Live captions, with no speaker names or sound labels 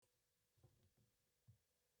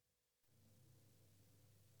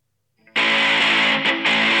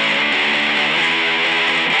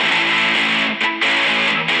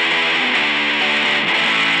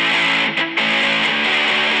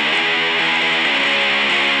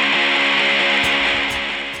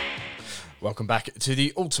Welcome back to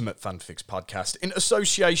the Ultimate Fan Fix podcast in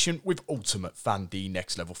association with Ultimate Fan, the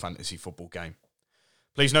next level fantasy football game.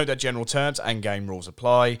 Please note that general terms and game rules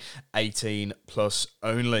apply, 18 plus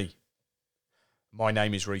only. My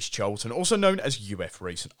name is Reece Cholton, also known as UF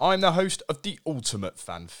Reece, and I'm the host of the Ultimate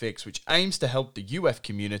Fan Fix, which aims to help the UF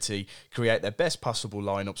community create their best possible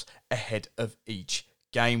lineups ahead of each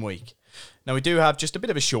game week. Now, we do have just a bit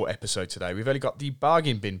of a short episode today. We've only got the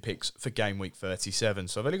bargain bin picks for game week 37.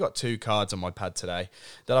 So I've only got 2 cards on my pad today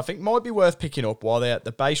that I think might be worth picking up while they're at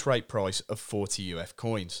the base rate price of 40 UF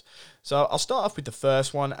coins. So I'll start off with the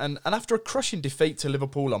first one. And after a crushing defeat to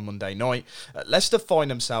Liverpool on Monday night, Leicester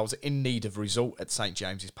find themselves in need of result at St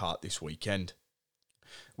James's Park this weekend.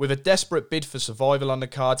 With a desperate bid for survival on the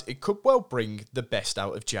cards, it could well bring the best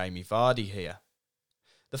out of Jamie Vardy here.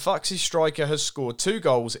 The Foxes striker has scored 2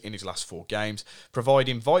 goals in his last 4 games,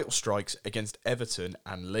 providing vital strikes against Everton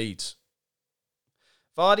and Leeds.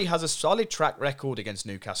 Vardy has a solid track record against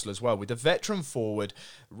Newcastle as well, with the veteran forward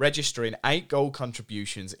registering 8 goal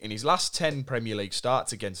contributions in his last 10 Premier League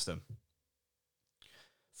starts against them.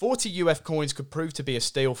 40 UF coins could prove to be a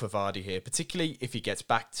steal for Vardy here, particularly if he gets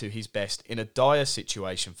back to his best in a dire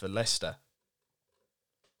situation for Leicester.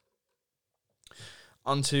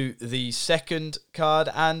 Onto the second card,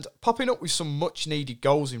 and popping up with some much needed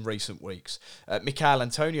goals in recent weeks, Mikel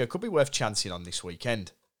Antonio could be worth chancing on this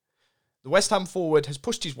weekend. The West Ham forward has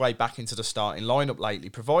pushed his way back into the starting lineup lately,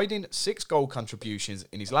 providing 6 goal contributions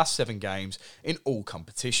in his last 7 games in all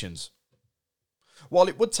competitions. While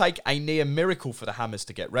it would take a near miracle for the Hammers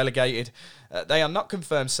to get relegated, they are not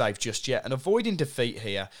confirmed safe just yet, and avoiding defeat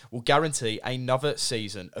here will guarantee another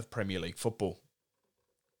season of Premier League football.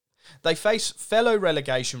 They face fellow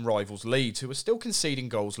relegation rivals Leeds, who are still conceding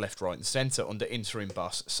goals left, right and centre under interim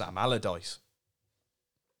boss Sam Allardyce.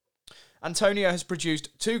 Antonio has produced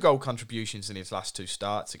 2 goal contributions in his last 2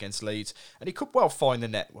 starts against Leeds, and he could well find the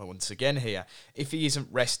net once again here if he isn't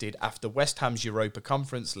rested after West Ham's Europa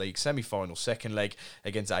Conference League semi-final second leg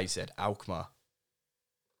against AZ Alkmaar.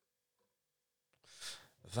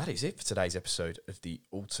 That is it for today's episode of the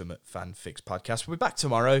Ultimate Fan Fix podcast. We'll be back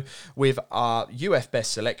tomorrow with our UF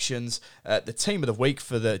best selections, the team of the week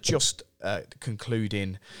for the just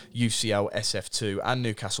concluding UCL SF2 and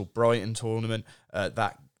Newcastle Brighton tournament.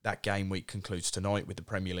 That game week concludes tonight with the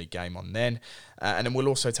Premier League game on then. And then we'll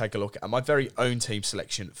also take a look at my very own team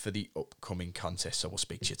selection for the upcoming contest. So we'll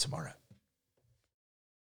speak to you tomorrow.